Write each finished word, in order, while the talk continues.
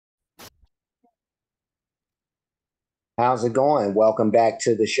How's it going? Welcome back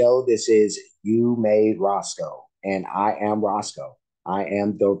to the show. This is You Made Roscoe, and I am Roscoe. I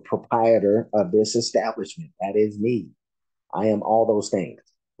am the proprietor of this establishment. That is me. I am all those things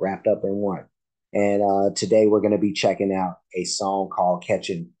wrapped up in one. And today we're going to be checking out a song called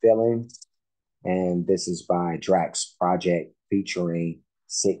Catching Feelings. And this is by Drax Project featuring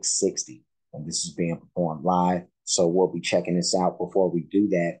 660. And this is being performed live. So we'll be checking this out. Before we do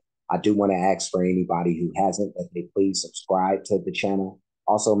that, I do want to ask for anybody who hasn't that they please subscribe to the channel.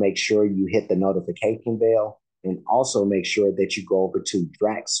 Also, make sure you hit the notification bell and also make sure that you go over to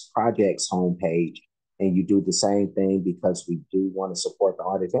Drax Project's homepage and you do the same thing because we do want to support the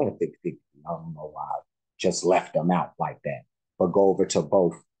artists and 50. I don't know why I just left them out like that. But go over to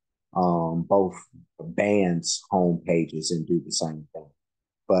both bands' home pages and do the same thing.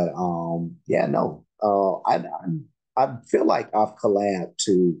 But yeah, no, I feel like I've collabed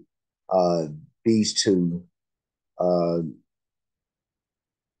to uh, these two, uh,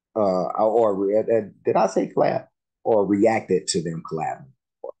 did I say collab or reacted to them collabing?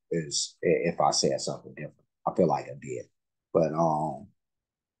 Is if I said something different, I feel like I did, but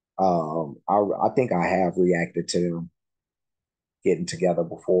I think I have reacted to them getting together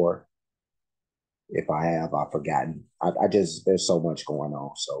before. If I have, I've forgotten. I just there's so much going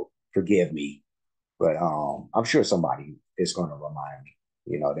on, so forgive me. But I'm sure somebody is going to remind me.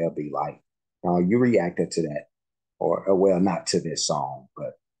 You know, they'll be like, "No, you reacted to that," or well, not to this song,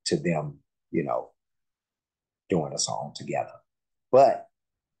 but to them. You know, doing a song together. But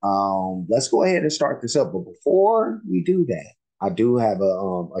let's go ahead and start this up. But before we do that, I do have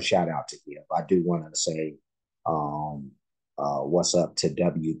a shout out to give. I do want to say um, what's up to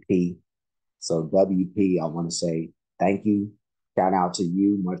WP. So WP, I want to say thank you. Shout out to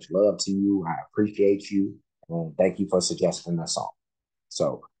you. Much love to you. I appreciate you. And thank you for suggesting the song.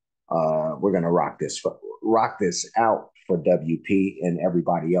 So we're gonna rock this out for WP and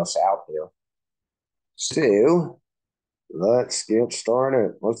everybody else out there. So let's get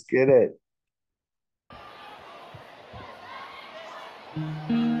started. Let's get it.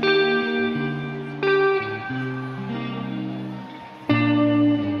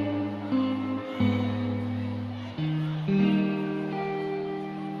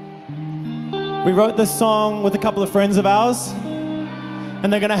 We wrote this song with a couple of friends of ours,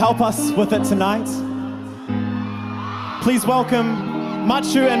 and they're going to help us with it tonight. Please welcome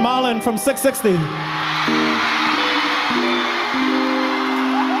Machu and Marlon from 660.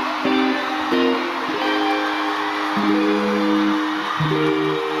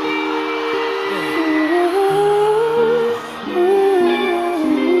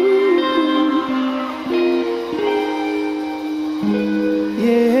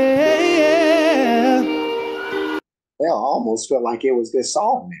 Yeah, I almost felt like it was this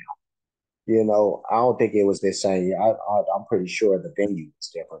song now. You know, I don't think it was this same. I'm pretty sure the venue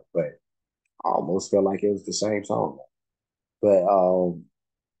was different, but I almost felt like it was the same song. But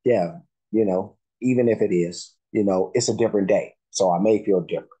yeah, you know, even if it is, you know, it's a different day, so I may feel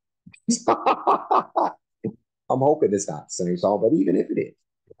different. I'm hoping it's not the same song, but even if it is,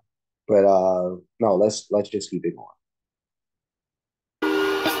 but no, let's just keep it going.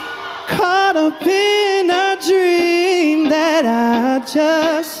 Caught up in a dream that I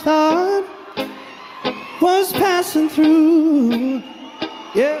just thought was passing through.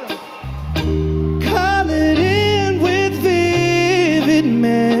 Yeah. Colored in with vivid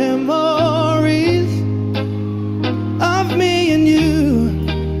memories of me and you.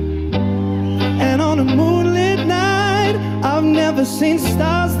 And on a moonlit night, I've never seen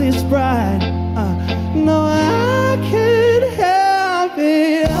stars this bright. No, I can't help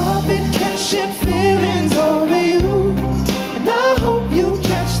it. I've been catching feelings over you, and I hope you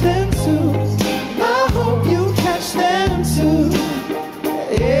catch them too. I hope you catch them too.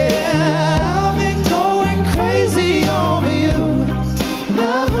 Yeah, I've been going crazy over you, and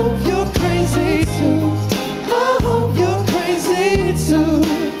I hope you're crazy too. I hope you're crazy too.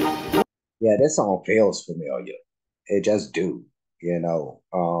 Yeah, this song feels familiar. It just do, you know.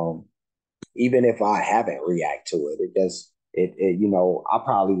 Even if I haven't react to it, it does. You know, I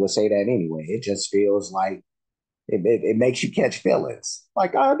probably would say that anyway. It just feels like it makes you catch feelings.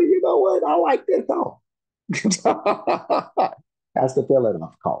 Like, oh, you know what? I like this song. That's the feeling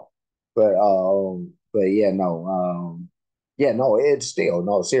I've caught. But yeah, no, it's still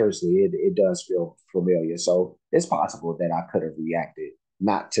no, seriously, it does feel familiar. So it's possible that I could have reacted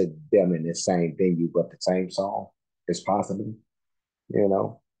not to them in the same venue, but the same song. It's possible, you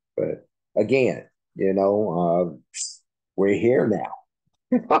know. But again, you know, we're here now.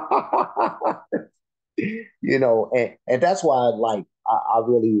 You know, and that's why like I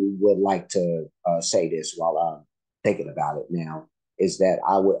really would like to say this while thinking about it now, is that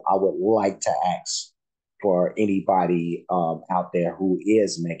I would like to ask for anybody out there who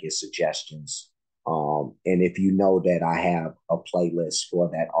is making suggestions. And if you know that I have a playlist for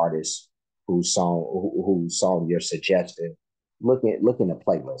that artist whose song you're suggesting, look in the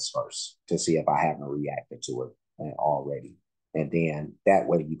playlist first to see if I haven't reacted to it already, and then that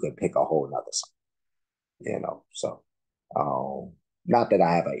way you could pick a whole nother song. So not that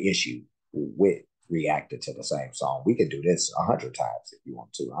I have an issue with reacting to the same song. We could do this 100 times if you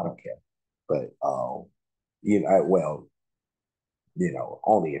want to. I don't care. But well,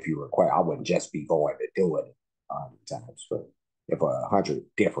 only if you require. I wouldn't just be going to do it 100 times. But if 100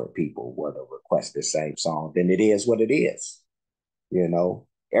 different people were to request the same song, then it is what it is.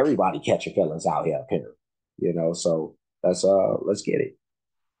 Everybody catching feelings out here, apparently. So let's get it.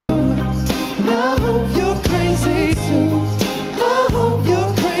 I hope you're crazy too. I hope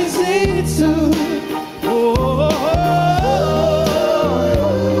you're crazy too. Oh,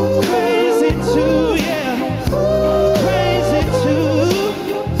 crazy too, yeah. Crazy too.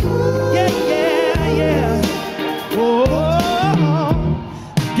 Yeah, yeah, yeah. Oh,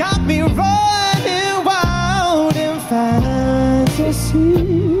 got me running wild in fantasy,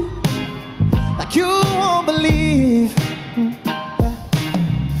 like you won't believe.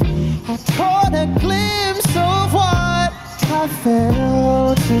 I caught a glimpse of what I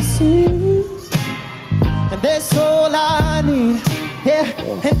failed to see, and that's all I need, yeah.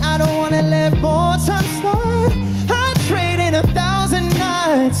 And I don't wanna let more time slide. I traded 1,000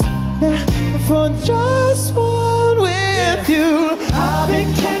 nights, yeah, for just one with you. I've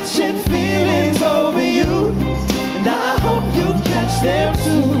been catching feelings over you, and I hope you catch them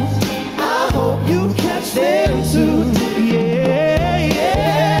too. I hope you catch them too, yeah,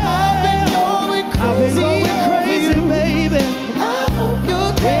 yeah. I've been going crazy, baby. I hope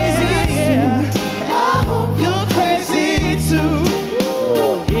you're crazy, yeah. I hope you're crazy too.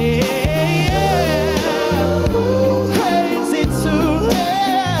 Yeah, yeah. Crazy too,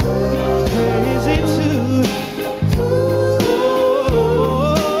 yeah. Crazy too.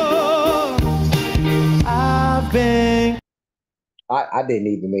 Oh, I've been. I didn't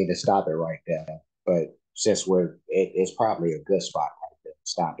even mean to stop it right there, but since it's probably a good spot right there.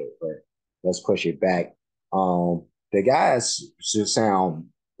 Stop it, but let's push it back. The guys should sound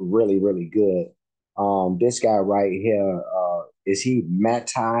really, really good. This guy right here, is he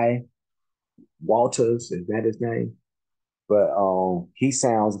Matty Walters? Is that his name? But he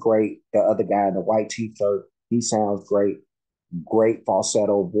sounds great. The other guy in the white t-shirt, he sounds great. Great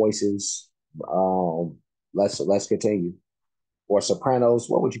falsetto voices. Let's continue. Or sopranos,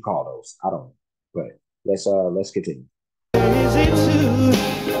 what would you call those? I don't know. But let's continue. Crazy too.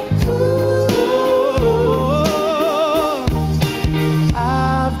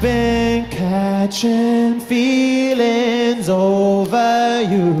 I've been catching feelings over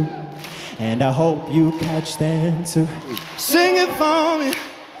you, and I hope you catch them too. Sing it for me.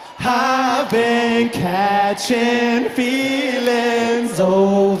 I've been catching feelings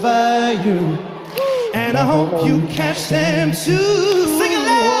over you, and I hope you catch them too. Sing it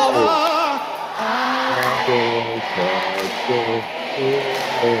loud. I've been catching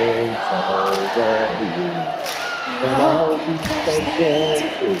feelings over you, and I hope you catch them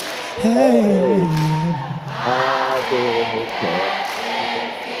too. Hey. I've been catching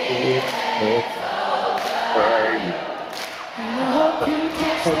feelings over you.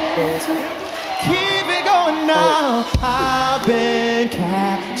 Keep it going now. I've been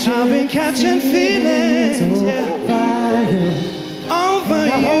catching feelings over you. I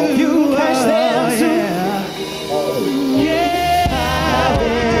hope you catch them too. Yeah, I've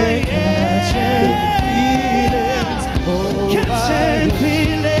been catching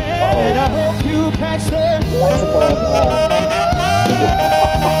feelings, and I hope you catch them.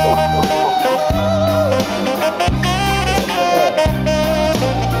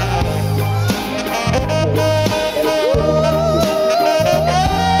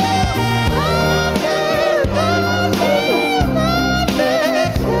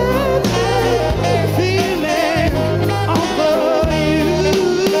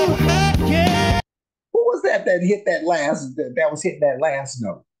 That hit that was hitting that last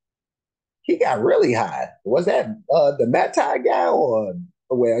note? He got really high. Was that the Matt Ty guy, or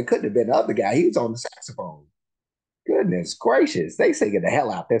well, it couldn't have been the other guy. He was on the saxophone. Goodness gracious, they singing the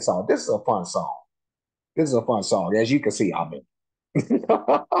hell out this song. This is a fun song. This is a fun song, as you can see. I mean,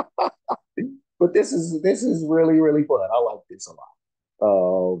 but this is really really fun. I like this a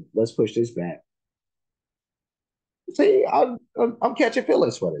lot. Let's push this back. See, I'm catching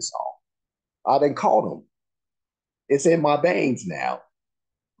feelings for this song. I done caught him. It's in my veins now.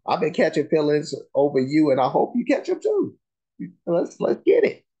 I've been catching feelings over you, and I hope you catch them too. Let's get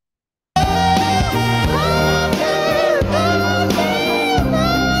it.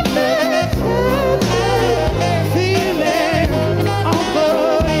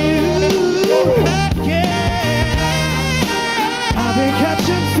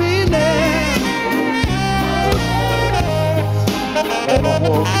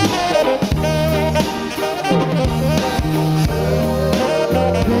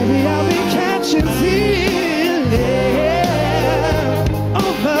 Baby, I'll be catching feelings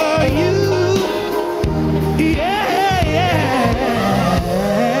over you. Yeah, yeah.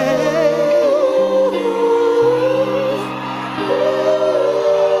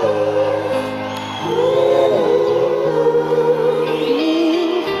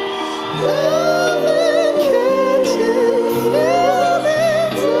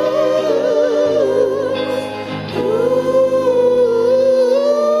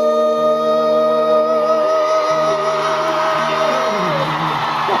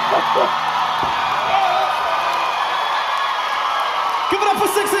 Give it up for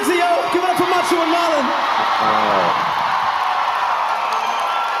 660, yo. Give it up for Macho and Marlon.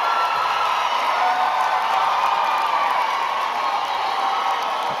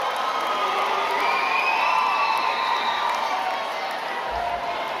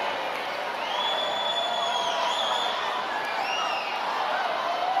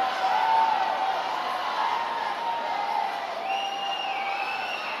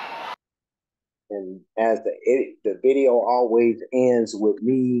 And as the video always ends with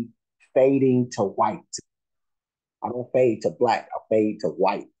me fading to white. I don't fade to black. I fade to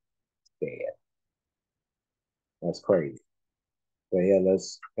white. Yeah, that's crazy. But yeah,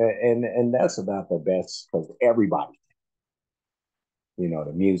 and that's about the best because everybody,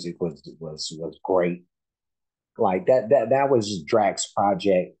 the music was great. Like that was Drax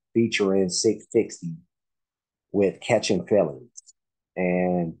Project featuring 660 with Catching Feelings.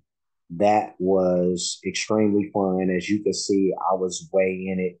 And that was extremely fun. As you can see, I was way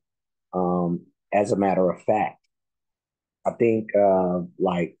in it. As a matter of fact, I think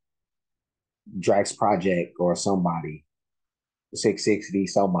like Drax Project or somebody, 660,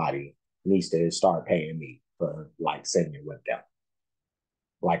 somebody needs to start paying me for like singing with them.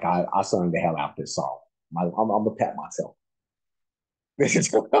 Like I sung the hell out this song. I'm gonna pat myself.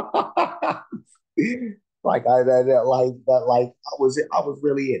 Like I was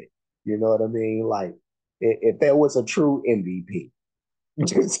really in it. You know what I mean? Like if there was a true MVP,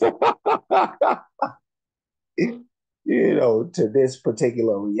 to this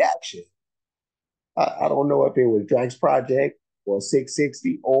particular reaction, I don't know if it was Drax Project or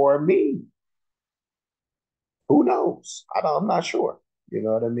 660 or me. Who knows? I'm not sure. You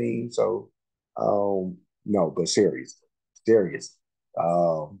know what I mean? So, no, but serious.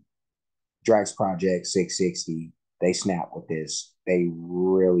 Um, Drax Project 660, they snapped with this. They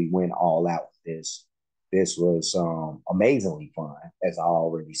really went all out with this. This was amazingly fun, as I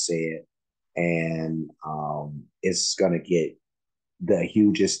already said. And it's going to get the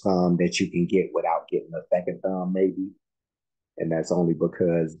hugest thumb that you can get without getting a second thumb, maybe. And that's only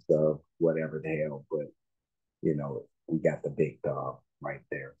because of whatever the hell. But, we got the big thumb right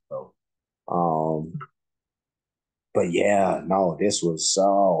there. So, um, but yeah, no, this was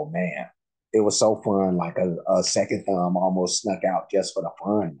so, man, it was so fun. Like a second thumb almost snuck out just for the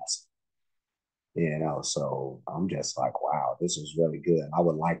fun. So I'm just like, wow, this was really good. I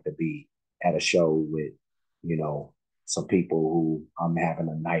would like to be at a show with, you know, some people who I'm having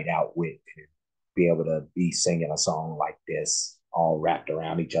a night out with and be able to be singing a song like this, all wrapped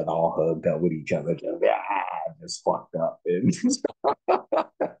around each other, all hugged up with each other, just fucked up and just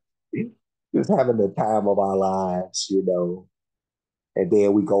having the time of our lives. And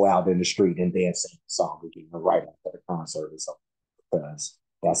then we go out in the street and then sing the song again right after the concert or something, because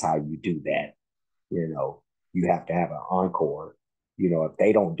that's how you do that. You know, you have to have an encore. If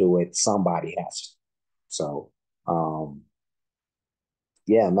they don't do it, somebody has to. So,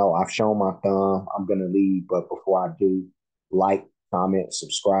 yeah, no, I've shown my thumb. I'm gonna leave, but before I do, like, comment,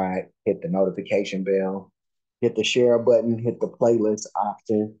 subscribe, hit the notification bell, hit the share button, hit the playlist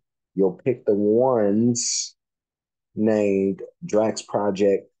option. You'll pick the ones named Drax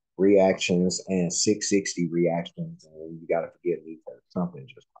Project reactions and 660 reactions. And you got to forgive me for something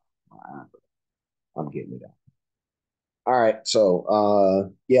just my eye, but I'm getting it out. All right,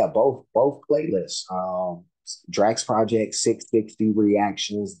 so yeah, both playlists, Drax Project 660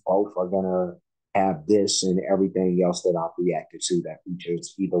 reactions, both are gonna have this and everything else that I've reacted to that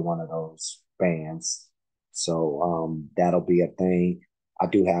features either one of those bands. So that'll be a thing. I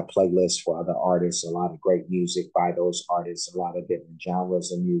do have playlists for other artists, a lot of great music by those artists, a lot of different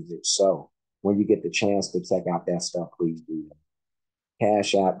genres of music. So when you get the chance to check out that stuff, please do that.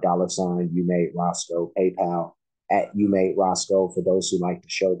 Cash App, dollar sign, you made Roscoe, PayPal at you made Roscoe for those who like to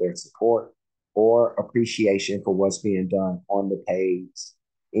show their support or appreciation for what's being done on the page.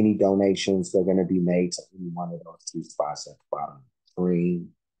 Any donations that are going to be made to any one of those two spots at the bottom of the screen.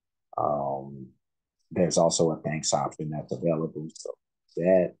 Um, there's also a thanks option that's available. So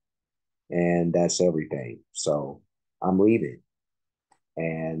that, and that's everything. So I'm leaving.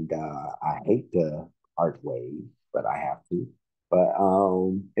 And I hate to part ways, but I have to. But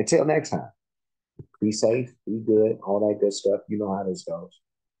until next time, be safe, be good, all that good stuff. You know how this goes.